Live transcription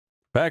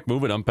Pack,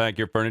 move, and unpack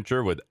your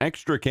furniture with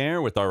extra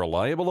care with our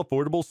reliable,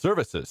 affordable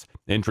services.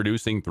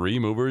 Introducing 3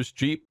 movers,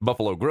 cheap,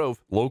 Buffalo Grove,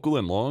 local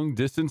and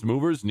long-distance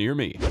movers near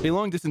me. A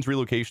long-distance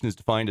relocation is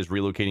defined as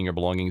relocating your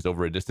belongings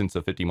over a distance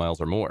of 50 miles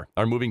or more.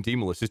 Our moving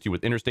team will assist you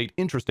with interstate,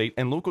 intrastate,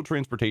 and local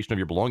transportation of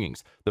your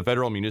belongings. The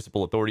federal and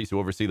municipal authorities who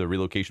oversee the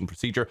relocation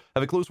procedure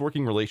have a close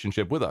working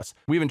relationship with us.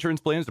 We have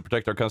insurance plans to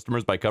protect our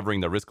customers by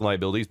covering the risk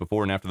liabilities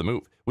before and after the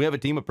move. We have a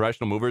team of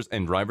professional movers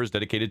and drivers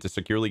dedicated to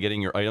securely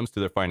getting your items to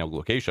their final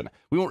location.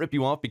 We won't rip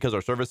you off because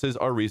our services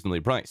are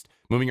reasonably priced.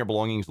 Moving your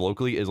belongings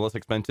locally is less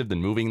expensive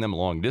than moving them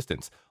long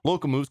distance.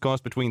 Local moves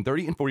cost between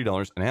 $30 and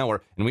 $40 an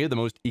hour, and we have the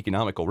most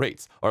economical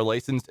rates. Our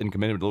licensed and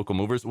committed local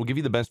movers will give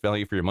you the best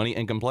value for your money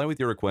and comply with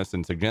your requests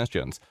and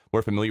suggestions.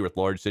 We're familiar with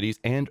large cities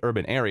and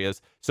urban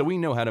areas, so we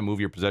know how to move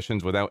your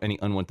possessions without any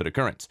unwanted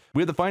occurrence.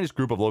 We have the finest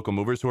group of local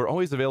movers who are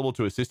always available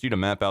to assist you to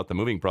map out the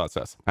moving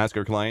process. Ask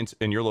our clients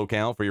in your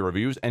locale for your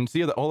reviews and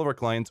see that all of our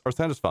clients are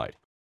satisfied.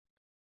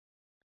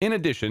 In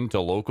addition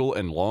to local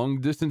and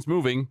long-distance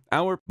moving,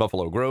 our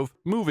Buffalo Grove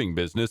moving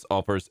business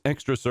offers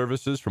extra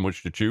services from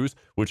which to choose,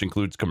 which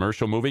includes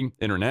commercial moving,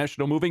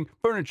 international moving,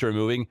 furniture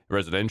moving,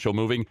 residential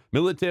moving,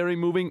 military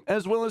moving,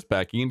 as well as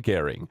packing and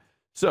carrying.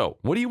 So,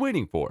 what are you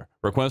waiting for?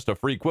 Request a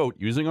free quote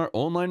using our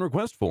online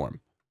request form.